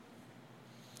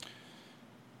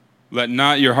Let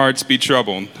not your hearts be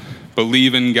troubled.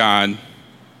 Believe in God.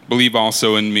 Believe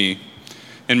also in me.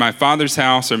 In my Father's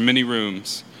house are many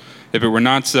rooms. If it were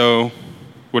not so,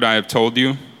 would I have told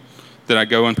you that I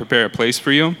go and prepare a place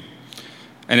for you?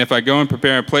 And if I go and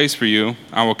prepare a place for you,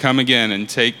 I will come again and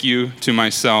take you to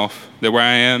myself, that where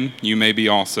I am, you may be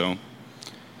also.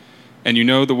 And you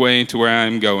know the way to where I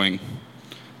am going.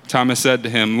 Thomas said to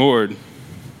him, Lord,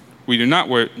 we do not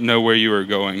know where you are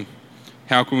going.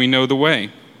 How can we know the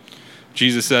way?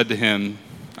 Jesus said to him,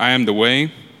 I am the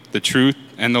way, the truth,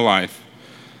 and the life.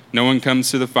 No one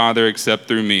comes to the Father except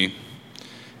through me.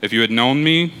 If you had known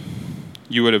me,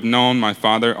 you would have known my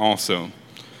Father also.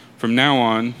 From now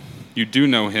on, you do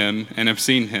know him and have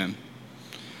seen him.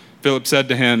 Philip said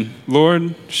to him,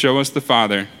 Lord, show us the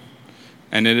Father,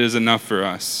 and it is enough for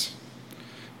us.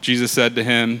 Jesus said to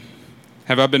him,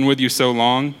 have I been with you so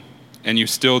long, and you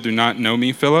still do not know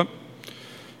me, Philip?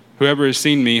 Whoever has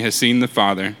seen me has seen the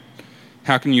Father.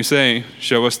 How can you say,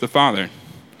 show us the Father?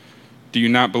 Do you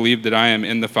not believe that I am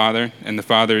in the Father, and the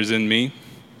Father is in me?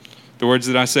 The words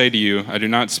that I say to you, I do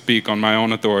not speak on my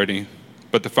own authority,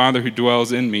 but the Father who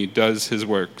dwells in me does his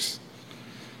works.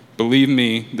 Believe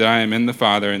me that I am in the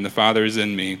Father, and the Father is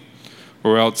in me,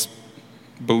 or else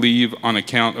believe on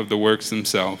account of the works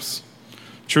themselves.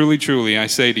 Truly, truly, I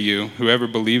say to you, whoever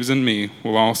believes in me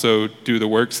will also do the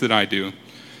works that I do,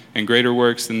 and greater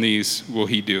works than these will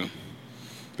he do.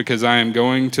 Because I am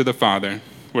going to the Father,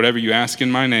 whatever you ask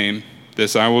in my name,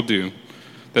 this I will do,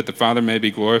 that the Father may be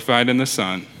glorified in the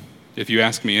Son. If you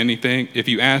ask me anything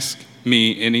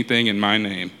in my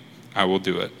name, I will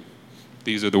do it.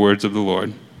 These are the words of the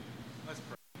Lord.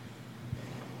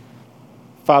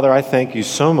 Father, I thank you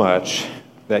so much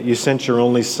that you sent your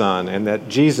only Son, and that,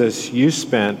 Jesus, you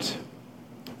spent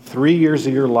 3 years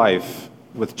of your life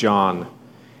with John.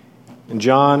 And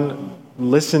John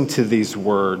listened to these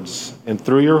words, and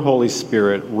through your Holy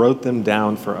Spirit wrote them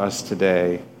down for us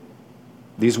today.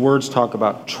 These words talk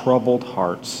about troubled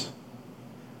hearts.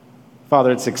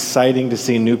 Father, it's exciting to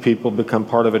see new people become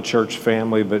part of a church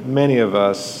family, but many of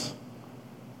us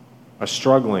are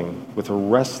struggling with a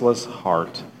restless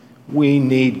heart. We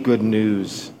need good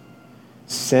news.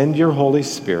 Send your Holy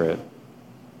Spirit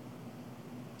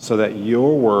so that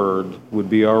your word would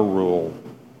be our rule,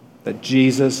 that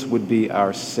Jesus would be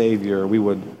our Savior. We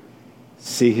would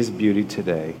see his beauty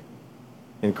today.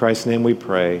 In Christ's name we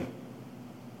pray.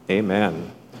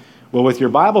 Amen. Well, with your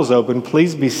Bibles open,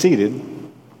 please be seated.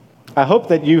 I hope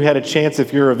that you had a chance,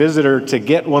 if you're a visitor, to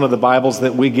get one of the Bibles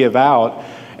that we give out.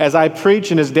 As I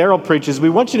preach and as Daryl preaches, we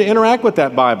want you to interact with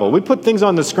that Bible. We put things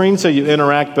on the screen so you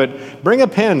interact, but bring a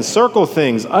pen, circle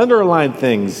things, underline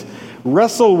things,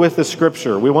 wrestle with the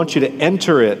Scripture. We want you to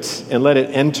enter it and let it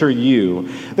enter you.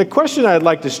 The question I'd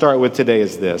like to start with today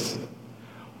is this: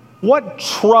 what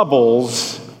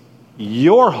troubles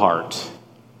your heart?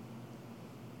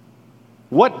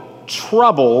 What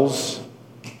troubles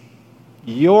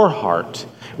your heart?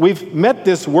 We've met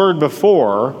this word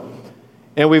before,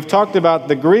 and we've talked about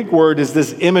the Greek word is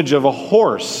this image of a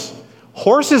horse.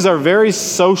 Horses are very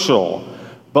social,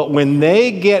 but when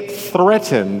they get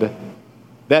threatened,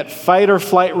 that fight or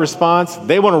flight response,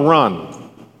 they want to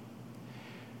run.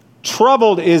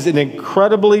 Troubled is an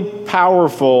incredibly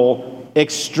powerful,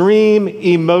 extreme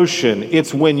emotion.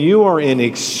 It's when you are in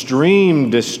extreme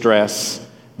distress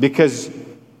because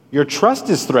your trust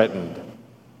is threatened.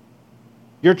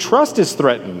 Your trust is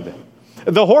threatened.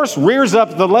 The horse rears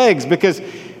up the legs because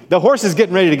the horse is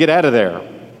getting ready to get out of there.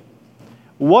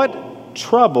 What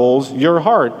troubles your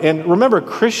heart? And remember,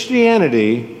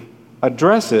 Christianity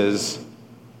addresses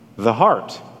the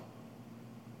heart.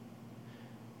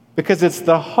 Because it's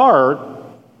the heart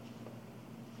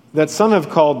that some have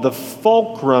called the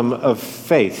fulcrum of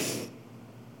faith.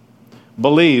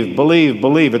 Believe, believe,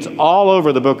 believe. It's all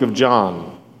over the book of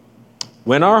John.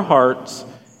 When our hearts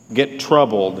get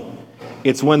troubled,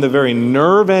 it's when the very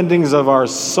nerve endings of our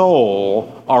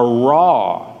soul are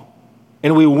raw.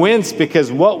 And we wince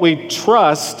because what we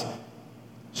trust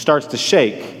starts to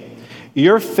shake.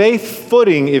 Your faith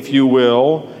footing, if you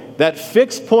will, that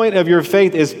fixed point of your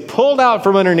faith is pulled out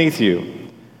from underneath you.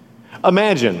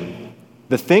 Imagine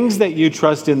the things that you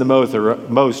trust in the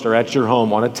most are at your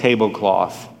home on a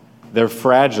tablecloth. They're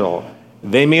fragile.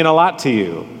 They mean a lot to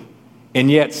you.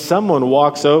 And yet someone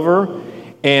walks over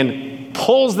and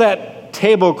pulls that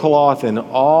tablecloth, and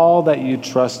all that you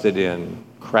trusted in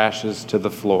crashes to the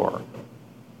floor.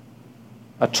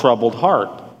 A troubled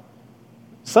heart.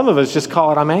 Some of us just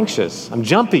call it, I'm anxious, I'm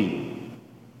jumpy.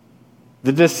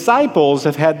 The disciples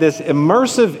have had this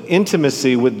immersive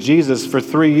intimacy with Jesus for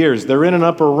 3 years. They're in an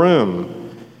upper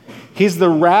room. He's the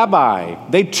rabbi.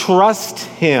 They trust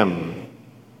him.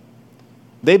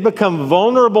 They become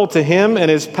vulnerable to him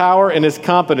and his power and his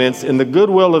competence and the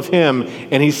goodwill of him.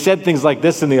 And he said things like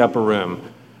this in the upper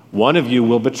room. One of you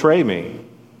will betray me.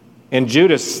 And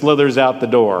Judas slithers out the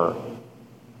door.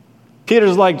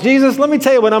 Peter's like, Jesus, let me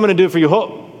tell you what I'm going to do for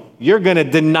you. You're going to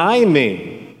deny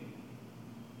me.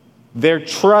 Their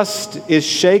trust is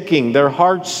shaking. Their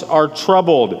hearts are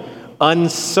troubled.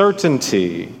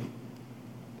 Uncertainty.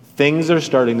 Things are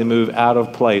starting to move out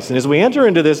of place. And as we enter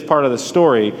into this part of the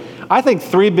story, I think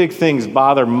three big things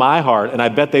bother my heart, and I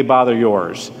bet they bother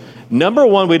yours. Number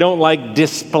one, we don't like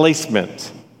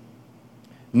displacement.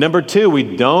 Number two, we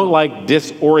don't like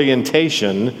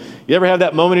disorientation. You ever have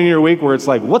that moment in your week where it's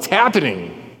like, what's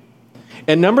happening?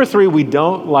 And number three, we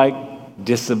don't like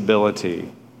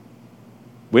disability.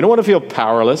 We don't want to feel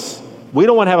powerless. We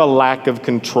don't want to have a lack of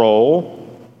control.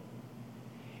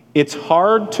 It's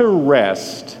hard to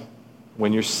rest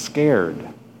when you're scared,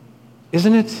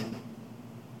 isn't it?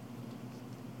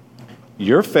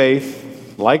 Your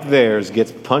faith, like theirs,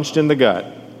 gets punched in the gut.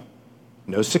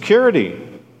 No security,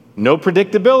 no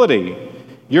predictability.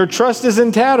 Your trust is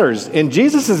in tatters. And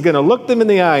Jesus is going to look them in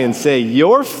the eye and say,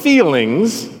 your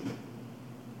feelings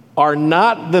are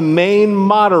not the main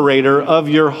moderator of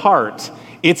your heart.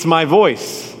 It's my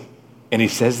voice. And he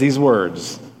says these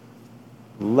words,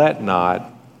 let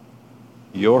not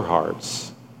your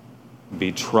hearts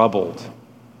be troubled.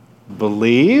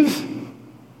 Believe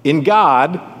in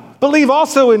God, believe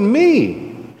also in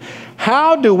me.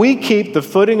 How do we keep the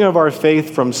footing of our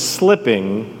faith from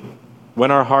slipping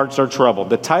when our hearts are troubled?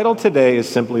 The title today is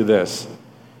simply this: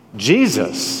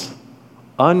 Jesus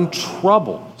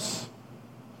untroubles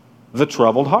the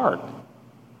troubled heart.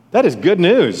 That is good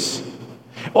news.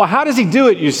 Well, how does he do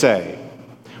it, you say?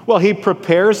 Well, he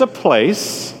prepares a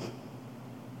place,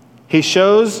 he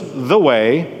shows the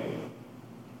way,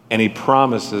 and he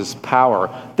promises power.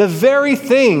 The very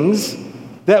things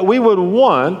that we would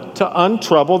want to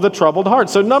untrouble the troubled heart.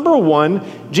 So number one,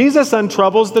 Jesus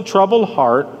untroubles the troubled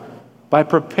heart by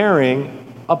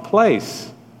preparing a place.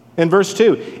 In verse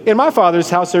 2, in my Father's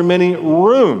house are many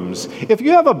rooms. If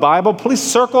you have a Bible, please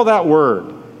circle that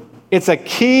word. It's a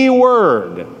key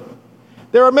word.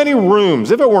 There are many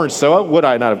rooms. If it weren't so, would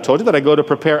I not have told you that I go to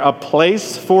prepare a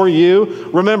place for you?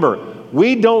 Remember,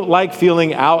 we don't like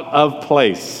feeling out of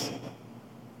place.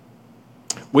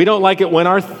 We don't like it when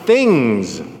our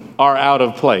things are out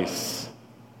of place.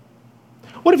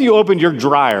 What if you opened your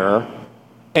dryer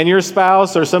and your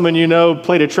spouse or someone you know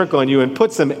played a trick on you and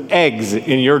put some eggs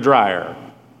in your dryer?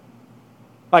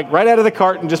 Like right out of the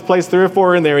carton, just place 3 or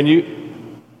 4 in there,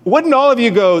 and wouldn't all of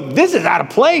you go, this is out of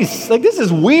place? Like, this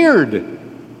is weird.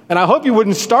 And I hope you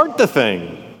wouldn't start the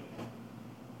thing.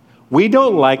 We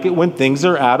don't like it when things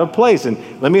are out of place. And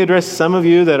let me address some of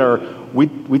you that are, we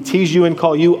tease you and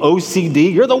call you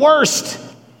OCD. You're the worst.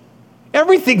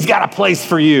 Everything's got a place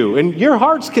for you. And your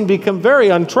hearts can become very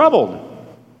untroubled.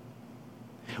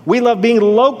 We love being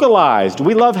localized.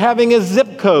 We love having a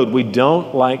zip code. We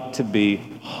don't like to be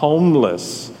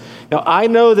homeless. Now, I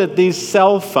know that these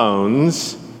cell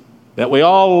phones that we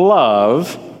all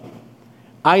love,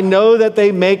 I know that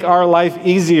they make our life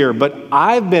easier, but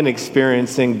I've been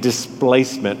experiencing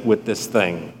displacement with this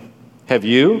thing. Have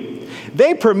you?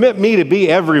 They permit me to be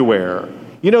everywhere.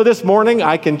 You know, this morning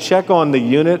I can check on the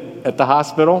unit at the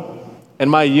hospital,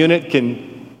 and my unit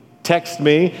can text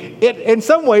me. It, in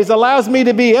some ways, allows me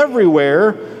to be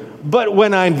everywhere, but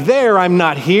when I'm there, I'm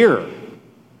not here.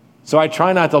 So I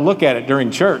try not to look at it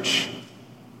during church.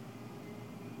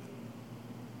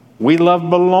 We love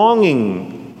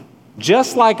belonging.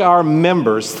 Just like our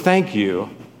members, thank you,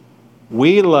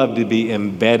 we love to be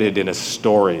embedded in a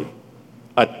story,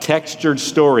 a textured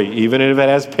story, even if it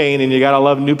has pain and you got to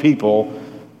love new people.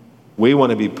 We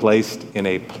want to be placed in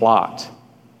a plot.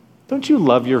 Don't you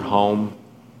love your home?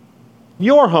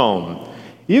 Your home.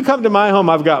 You come to my home,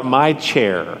 I've got my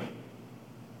chair.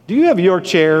 Do you have your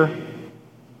chair?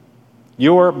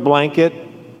 Your blanket?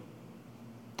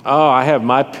 Oh, I have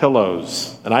my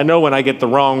pillows, and I know when I get the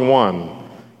wrong one.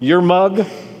 Your mug,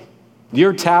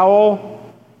 your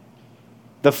towel.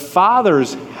 The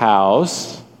Father's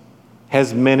house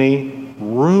has many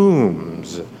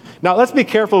rooms. Now, let's be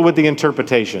careful with the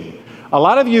interpretation. A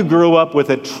lot of you grew up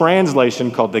with a translation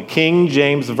called the King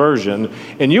James Version,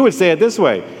 and you would say it this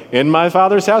way: in my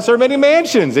Father's house are many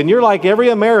mansions. And you're like every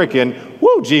American,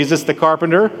 woo, Jesus the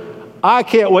carpenter, I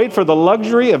can't wait for the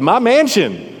luxury of my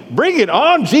mansion. Bring it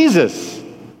on, Jesus.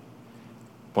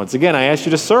 Once again, I ask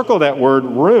you to circle that word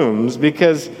rooms,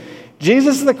 because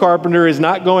Jesus the carpenter is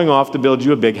not going off to build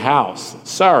you a big house.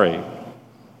 Sorry.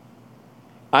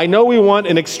 I know we want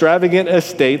an extravagant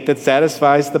estate that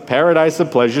satisfies the paradise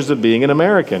of pleasures of being an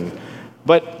American.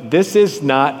 But this is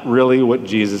not really what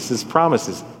Jesus is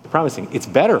promising. It's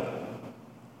better.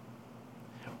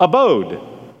 Abode.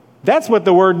 That's what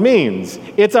the word means.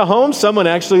 It's a home someone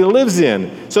actually lives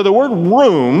in. So the word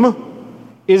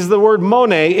room is the word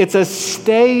mone. It's a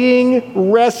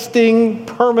staying, resting,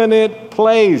 permanent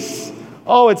place.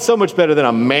 Oh, it's so much better than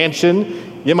a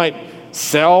mansion you might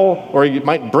sell or it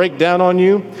might break down on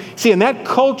you. See, in that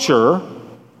culture,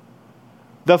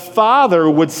 the father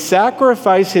would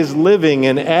sacrifice his living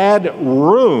and add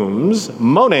rooms,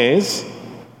 mones,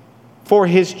 for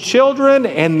his children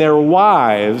and their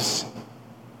wives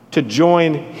to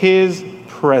join his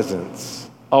presence.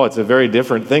 Oh, it's a very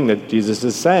different thing that Jesus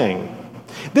is saying.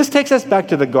 This takes us back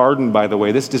to the garden, by the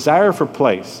way, this desire for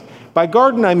place. By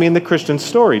garden, I mean the Christian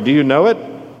story. Do you know it?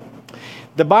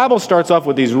 The Bible starts off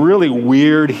with these really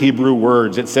weird Hebrew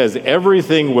words. It says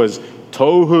everything was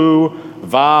tohu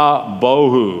va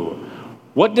bohu.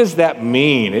 What does that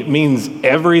mean? It means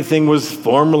everything was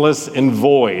formless and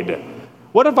void.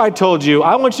 What if I told you,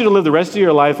 I want you to live the rest of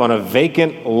your life on a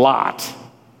vacant lot?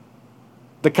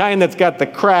 The kind that's got the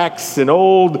cracks and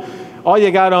all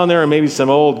you got on there are maybe some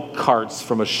old carts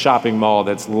from a shopping mall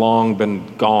that's long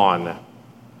been gone.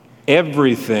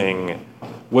 Everything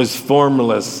was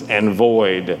formless and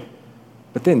void.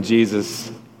 But then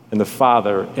Jesus and the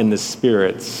Father and the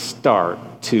Spirit start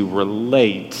to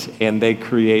relate, and they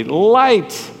create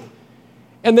light.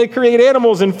 And they create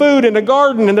animals and food and a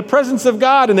garden in the presence of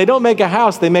God. And they don't make a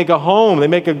house, they make a home, they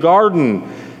make a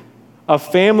garden. A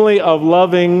family of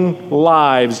loving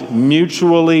lives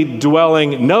mutually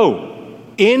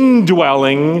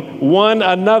indwelling one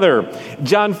another.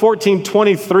 John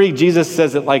 14:23, Jesus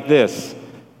says it like this.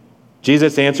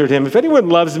 Jesus answered him, if anyone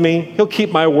loves me, he'll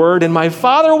keep my word, and my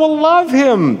Father will love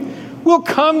him. We'll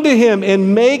come to him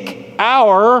and make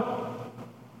our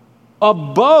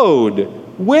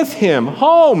abode with him,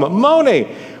 home, mone.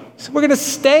 So we're going to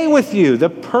stay with you, the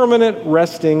permanent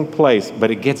resting place.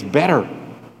 But it gets better.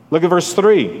 Look at verse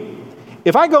 3.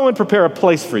 If I go and prepare a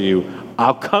place for you,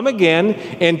 I'll come again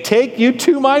and take you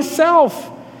to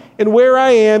myself. And where I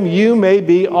am, you may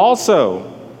be also.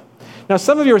 Now,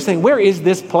 some of you are saying, where is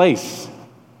this place?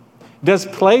 Does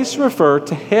place refer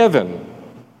to heaven?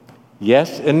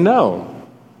 Yes and no.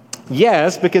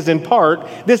 Yes, because in part,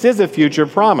 this is a future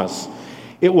promise.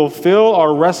 It will fill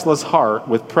our restless heart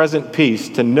with present peace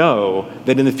to know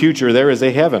that in the future there is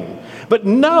a heaven. But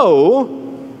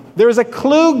no, there is a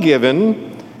clue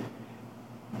given,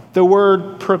 the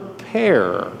word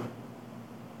prepare.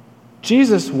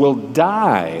 Jesus will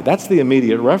die, that's the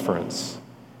immediate reference,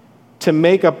 to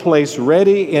make a place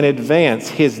ready in advance.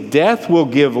 His death will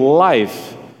give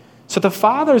life. So the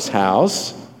Father's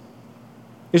house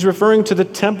is referring to the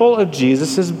temple of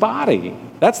Jesus' body.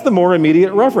 That's the more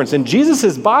immediate reference. And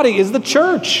Jesus' body is the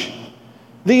church,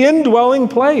 the indwelling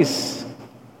place.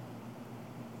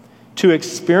 To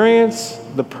experience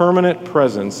the permanent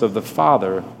presence of the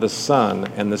Father, the Son,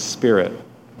 and the Spirit.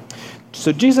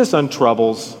 So Jesus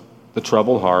untroubles the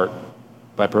troubled heart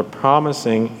by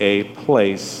promising a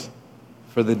place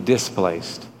for the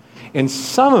displaced. And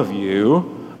some of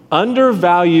you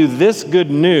undervalue this good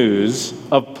news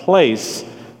of place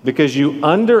because you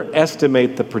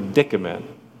underestimate the predicament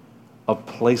of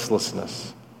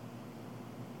placelessness.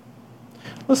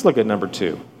 Let's look at number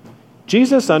 2.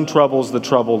 Jesus untroubles the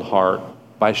troubled heart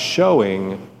by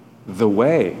showing the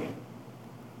way.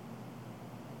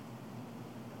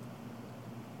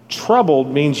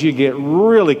 Troubled means you get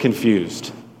really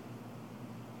confused.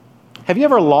 Have you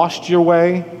ever lost your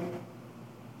way?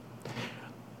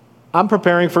 I'm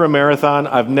preparing for a marathon.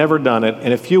 I've never done it.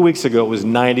 And a few weeks ago, it was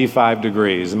 95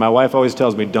 degrees. And my wife always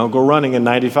tells me, don't go running in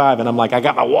 95. And I'm like, I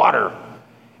got my water.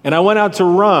 And I went out to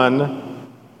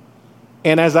run.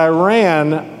 And as I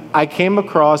ran, I came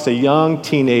across a young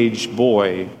teenage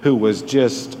boy who was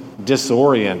just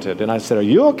disoriented. And I said, are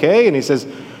you okay? And he says,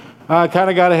 I kind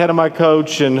of got ahead of my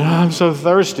coach and I'm so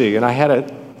thirsty. And I had to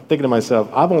thinking to myself,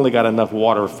 I've only got enough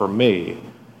water for me.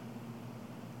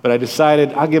 But I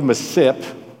decided I'll give him a sip.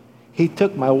 He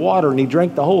took my water and he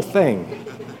drank the whole thing.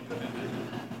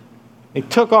 He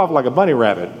took off like a bunny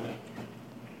rabbit.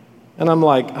 And I'm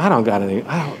like, I don't got any.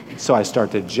 So I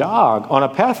start to jog on a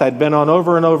path I'd been on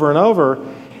over and over and over,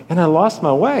 and I lost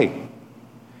my way.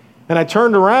 And I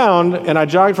turned around and I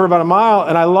jogged for about a mile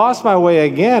and I lost my way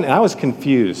again, and I was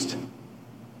confused.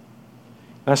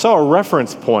 And I saw a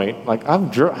reference point, like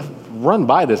I've run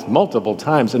by this multiple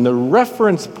times, and the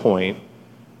reference point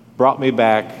brought me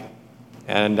back.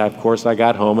 And of course I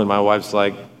got home and my wife's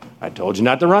like, I told you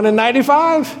not to run in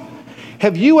 95.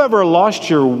 Have you ever lost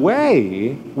your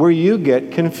way where you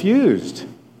get confused?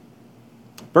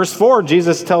 Verse 4,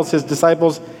 Jesus tells his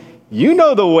disciples, You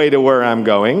know the way to where I'm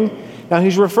going. Now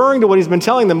he's referring to what he's been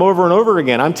telling them over and over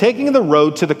again. I'm taking the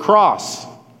road to the cross.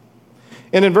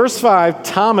 And in verse 5,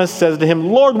 Thomas says to him,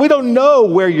 Lord, we don't know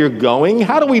where you're going.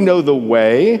 How do we know the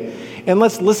way? And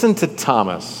let's listen to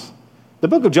Thomas. The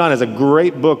book of John is a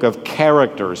great book of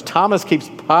characters. Thomas keeps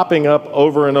popping up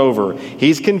over and over.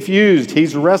 He's confused.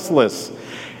 He's restless.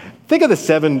 Think of the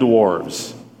 7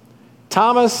 dwarves.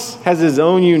 Thomas has his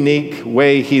own unique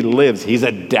way he lives. He's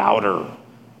a doubter.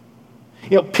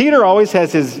 Peter always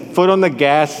has his foot on the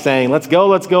gas saying, let's go,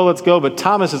 let's go, let's go. But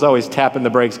Thomas is always tapping the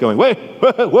brakes going, wait,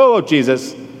 whoa,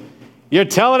 Jesus. You're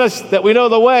telling us that we know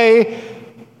the way.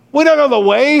 We don't know the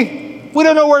way. We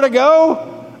don't know where to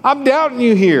go. I'm doubting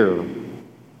you here.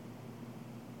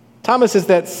 Thomas is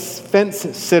that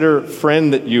fence-sitter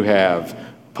friend that you have,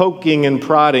 poking and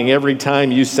prodding every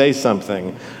time you say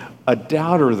something. A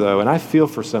doubter, though, and I feel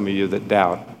for some of you that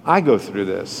doubt. I go through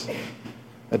this.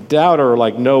 A doubter,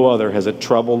 like no other, has a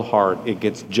troubled heart. It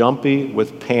gets jumpy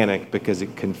with panic because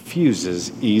it confuses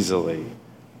easily.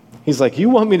 He's like, you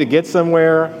want me to get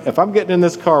somewhere? If I'm getting in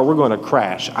this car, we're going to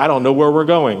crash. I don't know where we're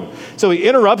going. So he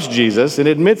interrupts Jesus and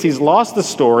admits he's lost the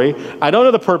story. I don't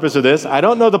know the purpose of this. I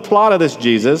don't know the plot of this,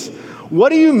 Jesus. What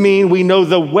do you mean we know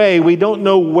the way? We don't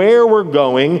know where we're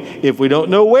going. If we don't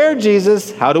know where,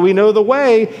 Jesus, how do we know the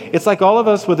way? It's like all of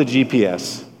us with a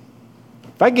GPS.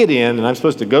 If I get in and I'm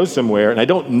supposed to go somewhere and I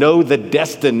don't know the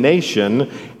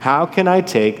destination, how can I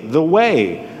take the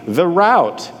way, the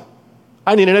route?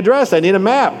 I need an address. I need a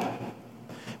map.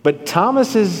 But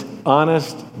Thomas's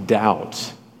honest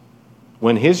doubt,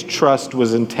 when his trust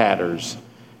was in tatters,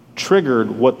 triggered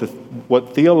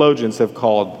what theologians have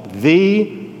called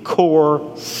the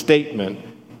core statement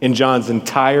in John's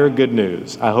entire good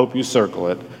news. I hope you circle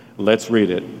it. Let's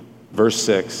read it. Verse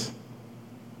 6.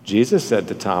 Jesus said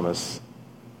to Thomas,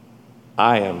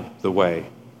 I am the way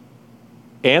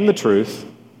and the truth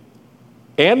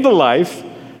and the life.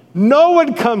 No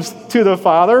one comes to the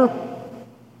Father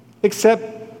except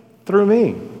through me.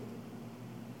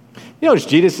 You know,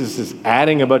 Jesus is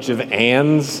adding a bunch of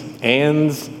ands.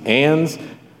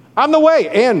 I'm the way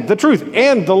and the truth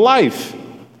and the life.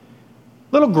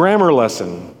 Little grammar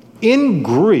lesson. In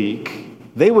Greek,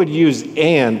 they would use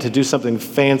and to do something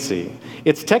fancy.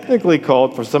 It's technically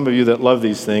called, for some of you that love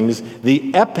these things,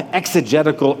 the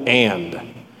exegetical and.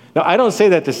 Now, I don't say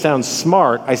that to sound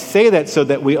smart. I say that so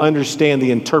that we understand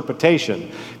the interpretation.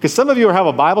 Because some of you will have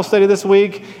a Bible study this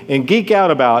week and geek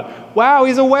out about, wow,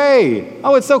 he's a way.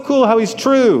 Oh, it's so cool how he's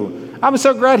true. I'm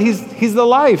so glad he's the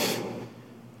life.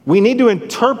 We need to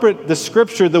interpret the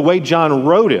scripture the way John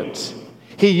wrote it.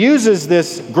 He uses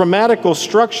this grammatical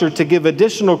structure to give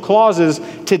additional clauses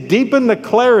to deepen the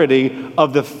clarity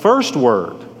of the first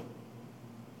word.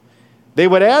 They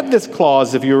would add this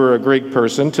clause, if you were a Greek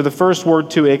person, to the first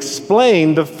word to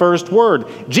explain the first word.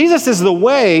 Jesus is the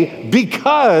way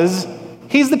because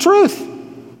he's the truth.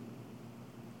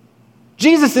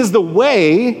 Jesus is the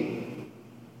way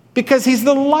because he's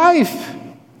the life.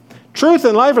 Truth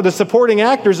and life are the supporting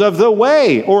actors of the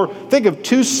way. Or think of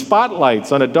 2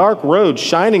 spotlights on a dark road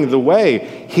shining the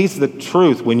way. He's the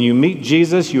truth. When you meet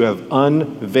Jesus, you have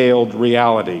unveiled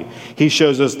reality. He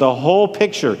shows us the whole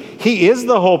picture. He is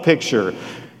the whole picture.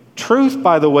 Truth,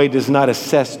 by the way, does not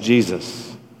assess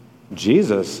Jesus.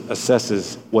 Jesus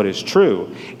assesses what is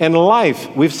true. And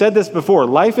life, we've said this before,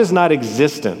 life is not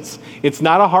existence. It's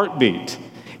not a heartbeat.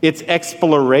 It's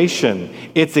exploration.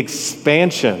 It's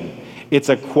expansion. It's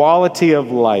a quality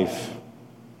of life.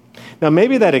 Now,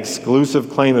 maybe that exclusive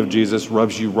claim of Jesus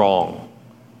rubs you wrong.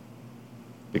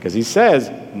 Because he says,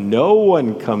 no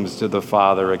one comes to the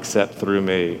Father except through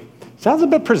me. Sounds a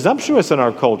bit presumptuous in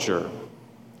our culture. A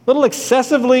little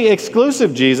excessively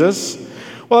exclusive, Jesus.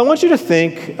 Well, I want you to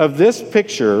think of this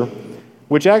picture,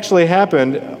 which actually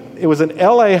happened. It was an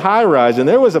LA high-rise, and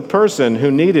there was a person who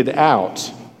needed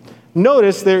out.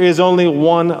 Notice there is only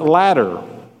one ladder.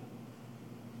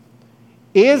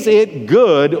 Is it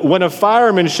good when a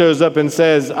fireman shows up and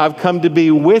says, I've come to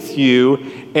be with you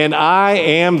and I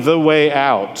am the way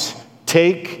out?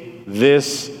 Take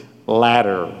this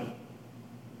ladder.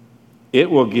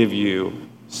 It will give you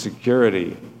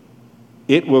security.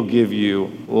 It will give you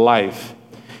life.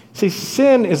 See,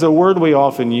 sin is a word we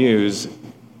often use and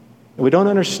we don't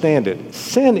understand it.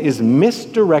 Sin is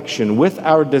misdirection with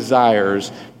our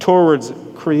desires towards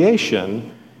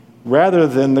creation rather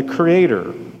than the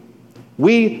Creator.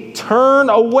 We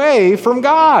turn away from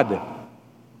God.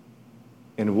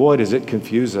 And boy, does it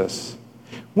confuse us.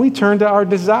 We turn to our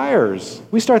desires.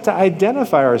 We start to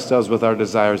identify ourselves with our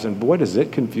desires, and boy, does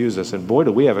it confuse us. And boy,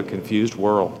 do we have a confused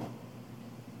world.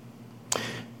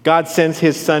 God sends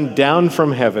his Son down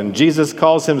from heaven. Jesus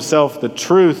calls himself the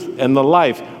truth and the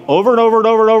life over and over and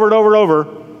over and over and over and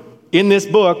over in this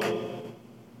book.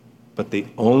 But the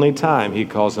only time he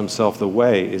calls himself the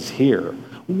way is here.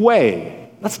 Way.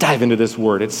 Let's dive into this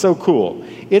word. It's so cool.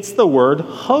 It's the word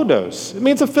hodos. It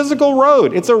means a physical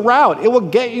road. It's a route. It will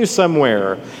get you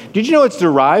somewhere. Did you know it's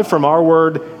derived from our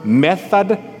word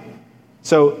method?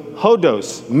 So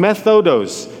hodos,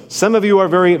 methodos. Some of you are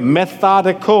very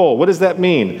methodical. What does that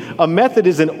mean? A method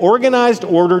is an organized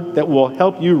order that will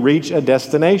help you reach a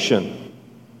destination.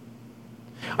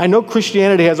 I know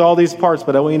Christianity has all these parts,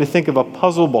 but I want you to think of a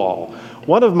puzzle ball.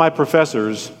 One of my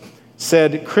professors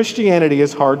said Christianity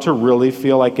is hard to really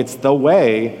feel like it's the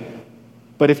way,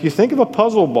 but if you think of a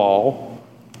puzzle ball,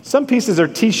 some pieces are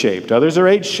T-shaped, others are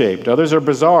H-shaped, others are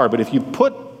bizarre, but if you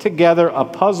put together a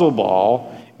puzzle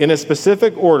ball in a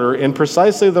specific order, in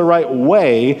precisely the right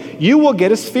way, you will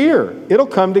get a sphere. It'll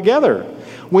come together.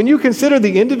 When you consider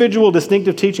the individual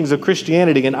distinctive teachings of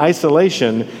Christianity in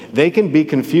isolation, they can be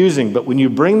confusing. But when you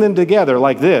bring them together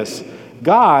like this,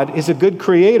 God is a good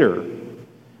creator.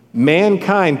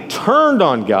 Mankind turned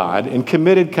on God and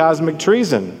committed cosmic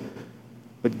treason.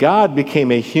 But God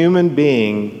became a human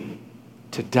being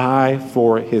to die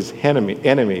for his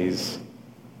enemies.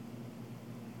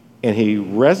 And he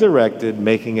resurrected,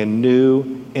 making a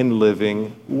new and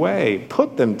living way.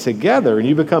 Put them together and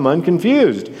you become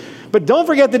unconfused. But don't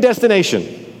forget the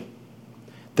destination.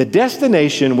 The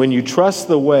destination, when you trust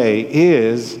the way,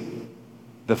 is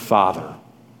the Father.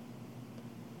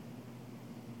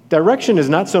 Direction is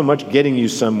not so much getting you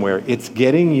somewhere, it's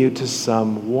getting you to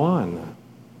someone.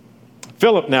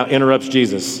 Philip now interrupts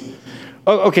Jesus.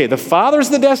 Oh, okay, the Father's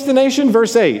the destination?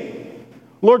 Verse 8.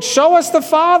 Lord, show us the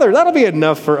Father. That'll be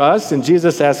enough for us. And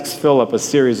Jesus asks Philip a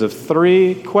series of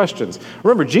 3 questions.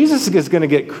 Remember, Jesus is going to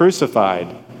get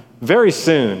crucified very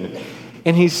soon.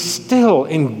 And he's still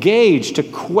engaged to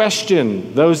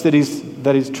question those that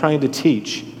he's trying to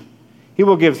teach. He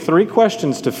will give 3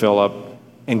 questions to Philip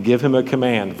and give him a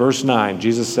command. Verse 9,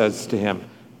 Jesus says to him,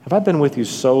 have I been with you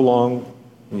so long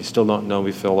and you still don't know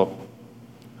me, Philip?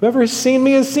 Whoever has seen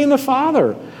me has seen the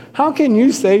Father. How can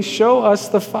you say, show us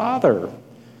the Father?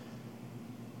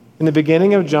 In the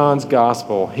beginning of John's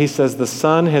gospel, he says the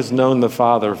Son has known the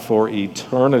Father for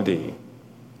eternity.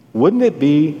 Wouldn't it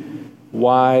be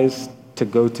wise to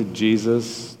go to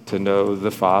Jesus to know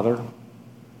the Father?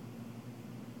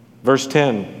 Verse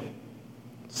 10,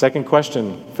 second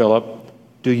question, Philip.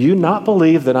 Do you not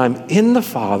believe that I'm in the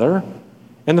Father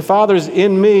and the Father's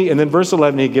in me? And then verse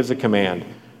 11, he gives a command.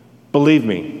 Believe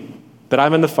me that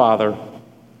I'm in the Father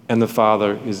and the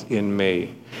Father is in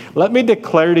me. Let me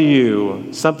declare to you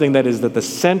something that is at the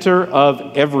center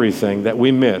of everything that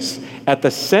we miss. At the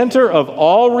center of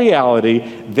all reality,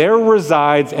 there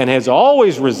resides and has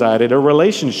always resided a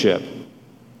relationship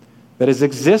that has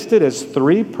existed as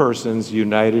 3 persons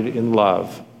united in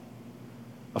love.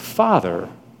 A Father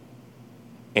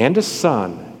and a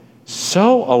Son,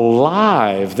 so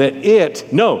alive that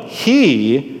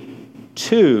he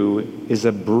too is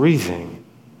a breathing,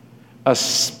 a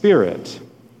spirit,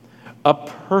 a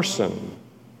person.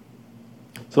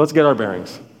 So let's get our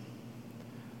bearings.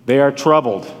 They are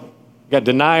troubled. You got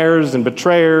deniers and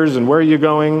betrayers, and where are you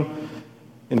going?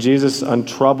 And Jesus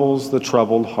untroubles the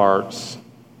troubled hearts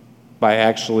by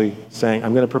actually saying,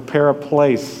 I'm going to prepare a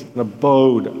place, an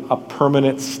abode, a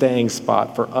permanent staying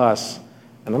spot for us.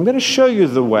 And I'm going to show you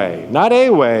the way, not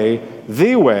a way,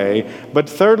 the way. But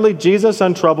thirdly, Jesus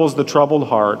untroubles the troubled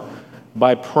heart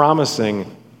by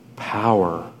promising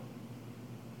power.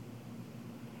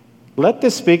 Let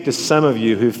this speak to some of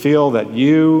you who feel that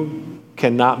you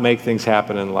cannot make things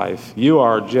happen in life.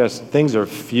 Things are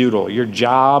futile. Your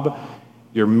job,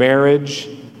 your marriage,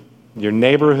 your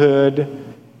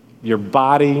neighborhood, your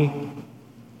body,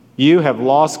 you have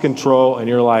lost control and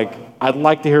you're like, I'd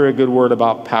like to hear a good word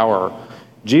about power.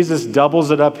 Jesus doubles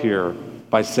it up here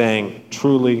by saying,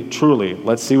 truly, truly.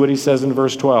 Let's see what he says in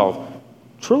verse 12.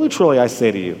 Truly, truly, I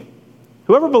say to you,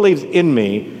 whoever believes in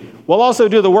me will also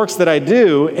do the works that I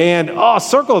do. And,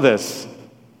 circle this.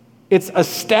 It's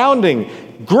astounding.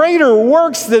 Greater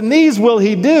works than these will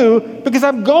he do because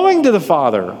I'm going to the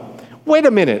Father. Wait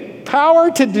a minute. Power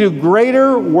to do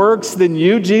greater works than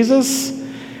you, Jesus?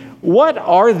 What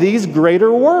are these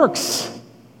greater works?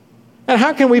 And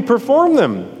how can we perform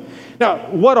them? Now,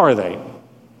 what are they?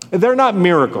 They're not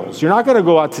miracles. You're not going to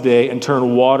go out today and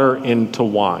turn water into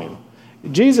wine.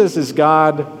 Jesus is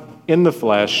God in the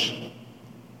flesh.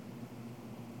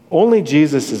 Only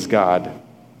Jesus is God.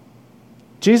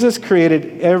 Jesus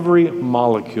created every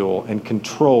molecule and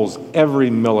controls every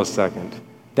millisecond.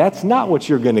 That's not what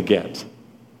you're going to get.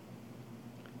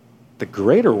 The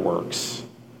greater works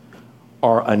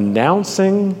are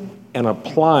announcing and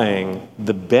applying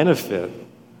the benefit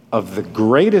of the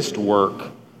greatest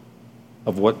work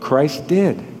of what Christ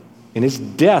did in his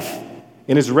death,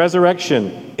 in his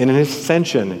resurrection, and in his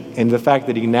ascension, and the fact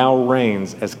that he now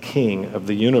reigns as King of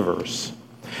the universe.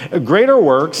 Greater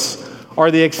works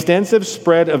are the extensive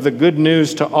spread of the good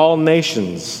news to all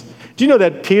nations. Do you know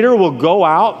that Peter will go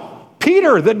out?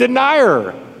 Peter, the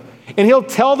denier. And he'll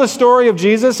tell the story of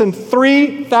Jesus, and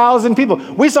 3,000 people.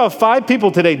 We saw 5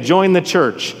 people today join the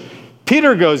church.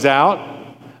 Peter goes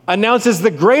out, announces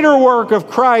the greater work of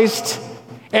Christ,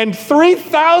 and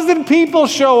 3,000 people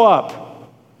show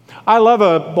up. I love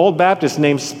an old Baptist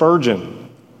named Spurgeon.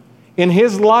 In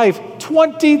his life,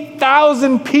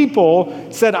 20,000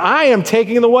 people said, I am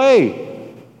taking the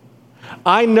way.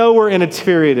 I know we're in a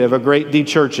period of a great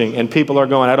de-churching, and people are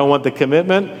going, I don't want the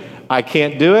commitment, I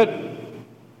can't do it.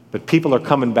 But people are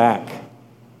coming back.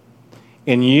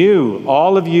 And you,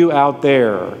 all of you out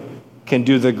there, can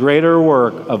do the greater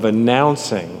work of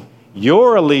announcing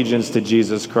your allegiance to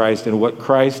Jesus Christ and what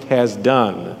Christ has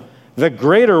done. The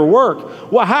greater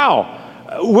work. Well,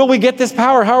 how? Will we get this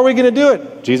power? How are we going to do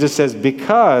it? Jesus says,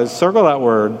 because, circle that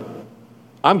word,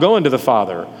 I'm going to the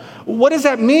Father. What does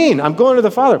that mean? I'm going to the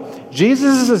Father.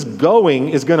 Jesus' going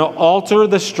is going to alter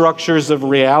the structures of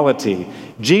reality.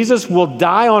 Jesus will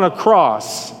die on a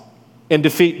cross and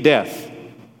defeat death.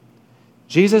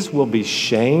 Jesus will be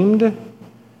shamed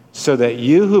so that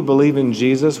you who believe in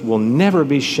Jesus will never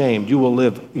be shamed. You will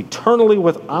live eternally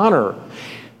with honor.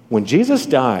 When Jesus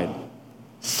died,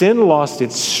 sin lost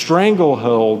its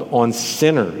stranglehold on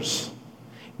sinners.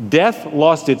 Death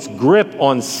lost its grip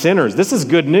on sinners. This is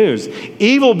good news.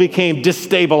 Evil became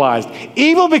destabilized.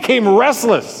 Evil became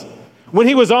restless when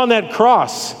he was on that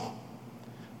cross.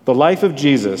 The life of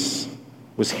Jesus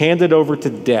was handed over to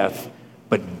death,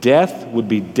 but death would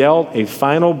be dealt a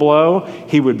final blow.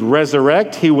 He would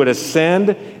resurrect. He would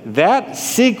ascend. That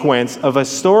sequence of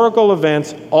historical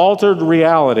events altered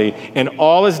reality, and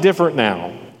all is different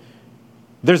now.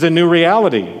 There's a new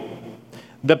reality.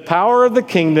 The power of the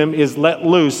kingdom is let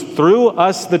loose through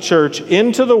us, the church,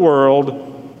 into the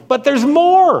world, but there's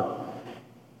more.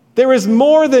 There is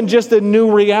more than just a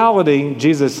new reality.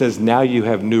 Jesus says, now you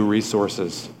have new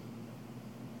resources.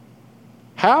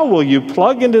 How will you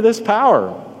plug into this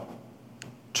power?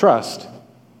 Trust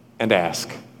and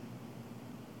ask.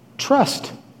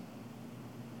 Trust.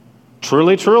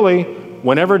 Truly, truly,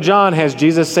 whenever John has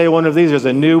Jesus say one of these, there's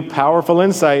a new powerful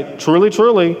insight. Truly,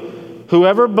 truly,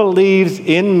 whoever believes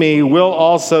in me will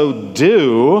also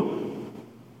do.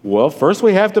 Well, first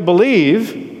we have to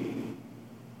believe.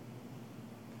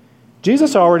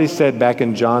 Jesus already said back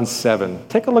in John 7,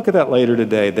 take a look at that later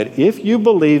today, that if you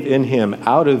believe in him,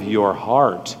 out of your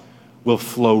heart will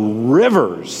flow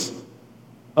rivers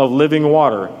of living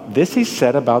water. This he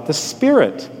said about the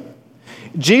Spirit.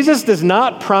 Jesus does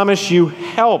not promise you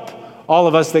help, all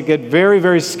of us that get very,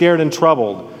 very scared and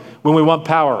troubled when we want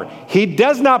power. He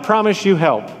does not promise you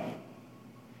help.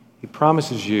 He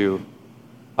promises you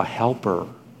a helper,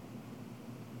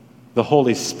 the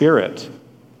Holy Spirit.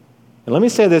 And let me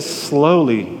say this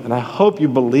slowly, and I hope you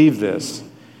believe this.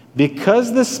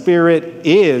 Because the Spirit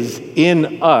is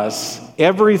in us,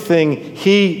 everything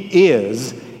he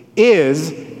is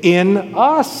in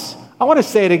us. I want to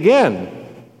say it again.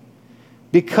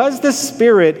 Because the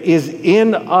Spirit is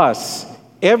in us,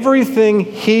 everything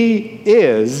he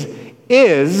is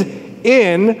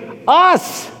in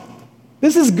us.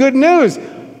 This is good news.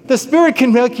 The Spirit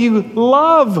can make you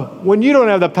love when you don't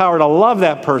have the power to love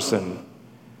that person.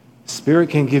 Spirit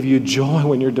can give you joy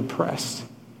when you're depressed.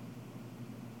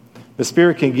 The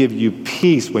Spirit can give you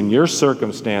peace when your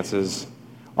circumstances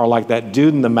are like that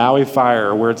dude in the Maui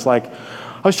fire, where it's like,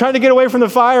 I was trying to get away from the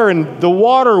fire and the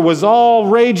water was all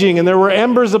raging and there were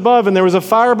embers above and there was a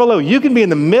fire below. You can be in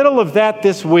the middle of that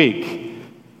this week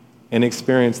and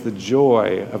experience the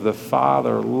joy of the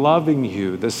Father loving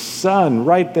you, the Son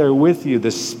right there with you,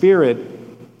 the Spirit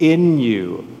in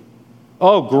you.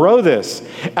 Oh, grow this.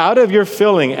 Out of your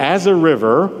filling as a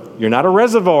river, you're not a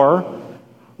reservoir,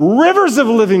 rivers of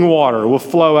living water will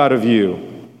flow out of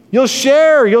you. You'll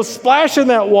share, you'll splash in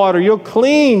that water, you'll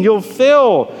clean, you'll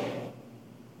fill.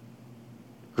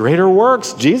 Greater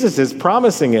works, Jesus is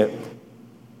promising it.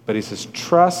 But he says,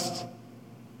 trust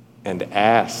and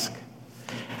ask.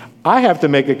 I have to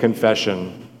make a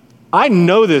confession. I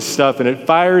know this stuff and it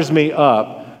fires me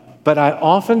up, but I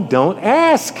often don't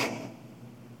ask.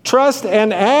 Trust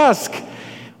and ask.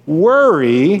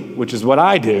 Worry, which is what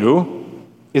I do,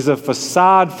 is a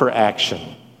facade for action.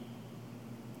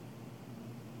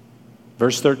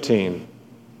 Verse 13,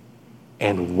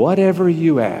 and whatever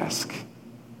you ask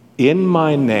in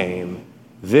my name,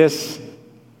 this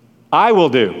I will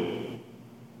do,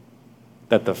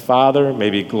 that the Father may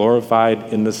be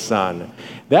glorified in the Son.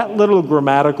 That little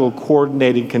grammatical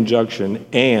coordinating conjunction,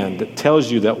 and, tells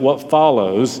you that what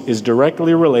follows is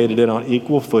directly related and on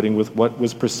equal footing with what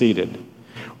was preceded.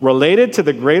 Related to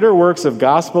the greater works of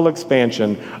gospel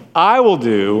expansion, I will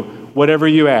do whatever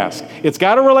you ask. It's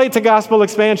got to relate to gospel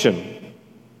expansion.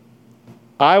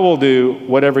 I will do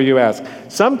whatever you ask.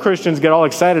 Some Christians get all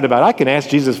excited about, I can ask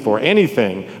Jesus for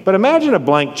anything. But imagine a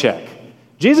blank check.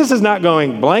 Jesus is not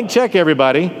going, blank check,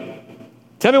 everybody.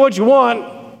 Tell me what you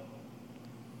want.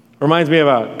 Reminds me of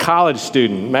a college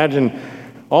student. Imagine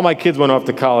all my kids went off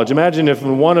to college. Imagine if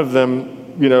one of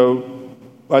them,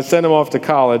 I sent them off to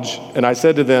college and I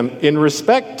said to them, in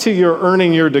respect to your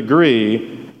earning your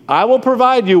degree, I will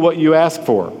provide you what you ask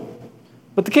for.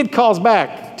 But the kid calls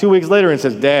back 2 weeks later and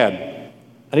says, Dad,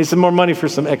 I need some more money for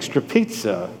some extra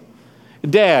pizza.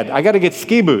 Dad, I got to get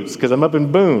ski boots because I'm up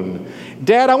in Boone.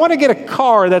 Dad, I want to get a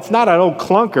car that's not an old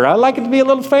clunker. I like it to be a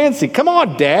little fancy. Come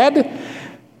on, Dad.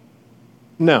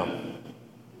 No.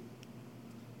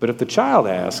 But if the child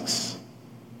asks,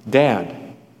 Dad,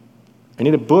 I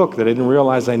need a book that I didn't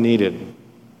realize I needed.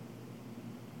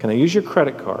 Can I use your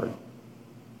credit card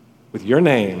with your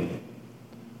name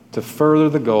to further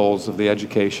the goals of the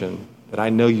education that I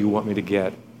know you want me to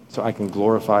get so I can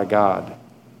glorify God?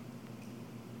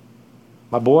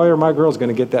 My boy or my girl is going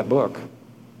to get that book.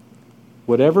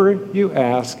 Whatever you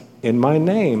ask in my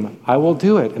name, I will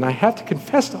do it. And I have to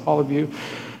confess to all of you,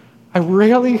 I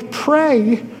rarely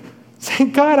pray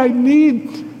saying, God, I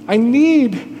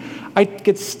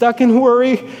get stuck in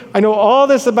worry. I know all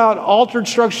this about altered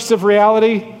structures of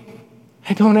reality.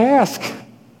 I don't ask.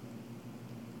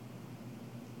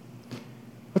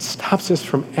 What stops us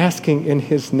from asking in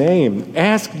his name?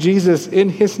 Ask Jesus in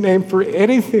his name for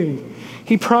anything.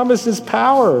 He promises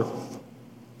power.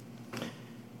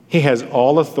 He has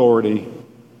all authority.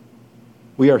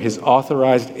 We are his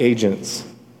authorized agents.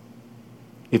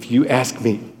 If you ask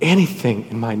me anything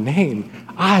in my name,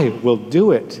 I will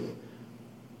do it.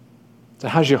 So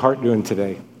how's your heart doing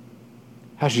today?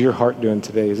 How's your heart doing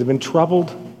today? Has it been troubled?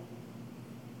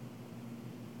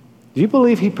 Do you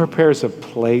believe he prepares a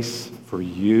place for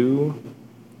you?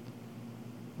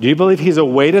 Do you believe he's a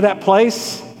way to that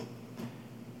place?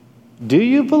 Do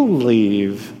you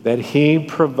believe that he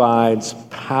provides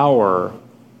power?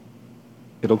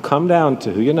 It'll come down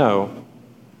to who you know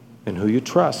and who you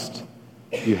trust.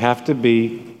 You have to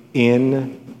be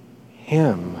in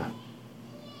him.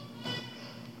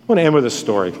 I want to end with a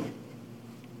story.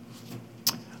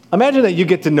 Imagine that you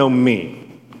get to know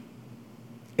me,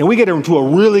 and we get into a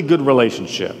really good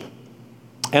relationship.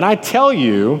 And I tell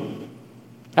you,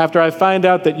 after I find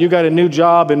out that you got a new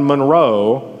job in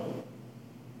Monroe,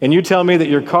 and you tell me that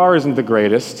your car isn't the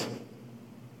greatest,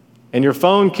 and your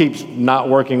phone keeps not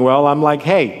working well, I'm like,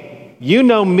 hey, you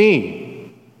know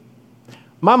me.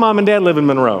 My mom and dad live in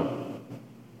Monroe.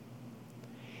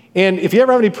 And if you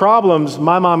ever have any problems,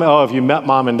 if you met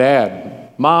mom and dad,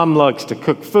 mom likes to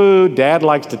cook food, dad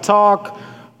likes to talk,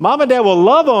 mom and dad will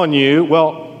love on you.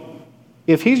 Well,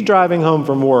 if he's driving home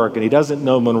from work and he doesn't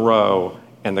know Monroe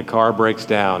and the car breaks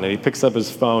down and he picks up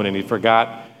his phone and he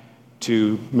forgot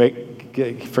to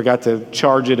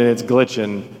charge it and it's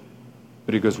glitching,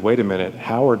 but he goes, wait a minute,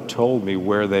 Howard told me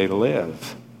where they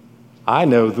live. I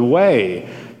know the way.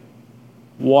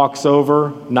 Walks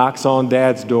over, knocks on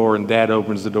dad's door, and dad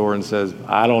opens the door and says,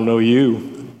 I don't know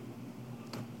you.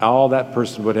 All that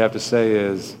person would have to say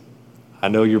is, I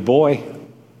know your boy,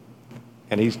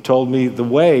 and he's told me the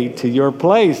way to your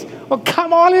place. Well,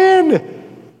 come on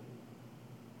in.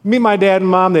 Me, my dad, and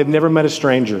mom, they've never met a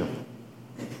stranger.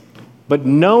 But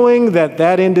knowing that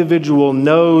that individual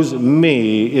knows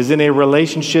me, is in a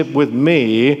relationship with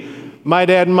me, my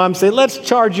dad and mom say, let's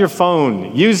charge your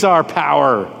phone. Use our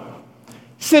power.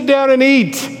 Sit down and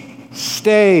eat.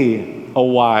 Stay a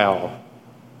while.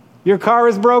 Your car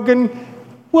is broken?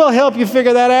 We'll help you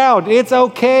figure that out. It's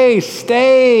okay.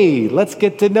 Stay. Let's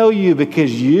get to know you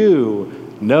because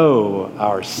you know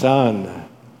our son.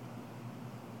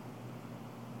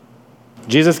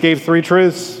 Jesus gave 3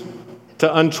 truths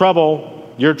to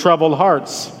untrouble your troubled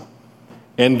hearts.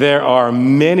 And there are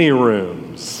many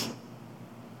rooms.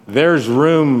 There's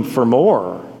room for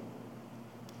more.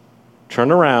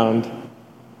 Turn around.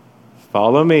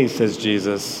 Follow me, says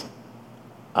Jesus.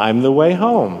 I'm the way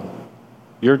home,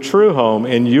 your true home,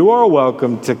 and you are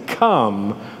welcome to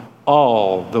come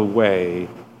all the way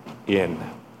in.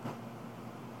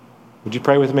 Would you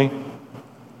pray with me?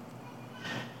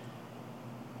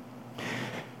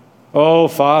 Oh,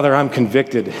 Father, I'm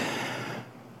convicted.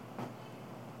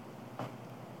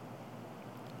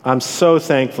 I'm so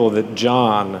thankful that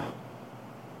John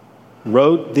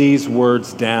wrote these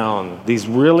words down. These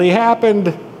really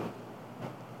happened.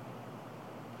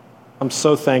 I'm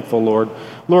so thankful, Lord.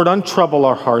 Lord, untrouble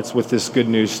our hearts with this good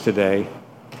news today.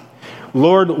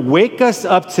 Lord, wake us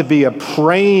up to be a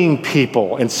praying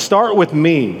people, and start with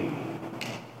me.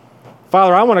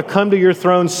 Father, I want to come to your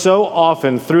throne so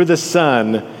often through the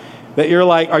Son that you're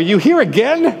like, are you here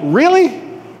again?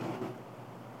 Really?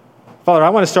 Father, I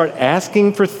want to start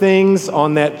asking for things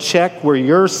on that check where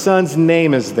your Son's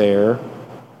name is there.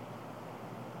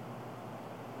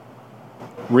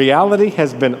 Reality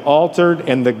has been altered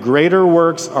and the greater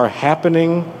works are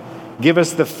happening. Give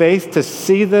us the faith to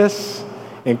see this.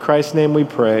 In Christ's name we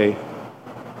pray.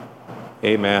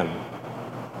 Amen.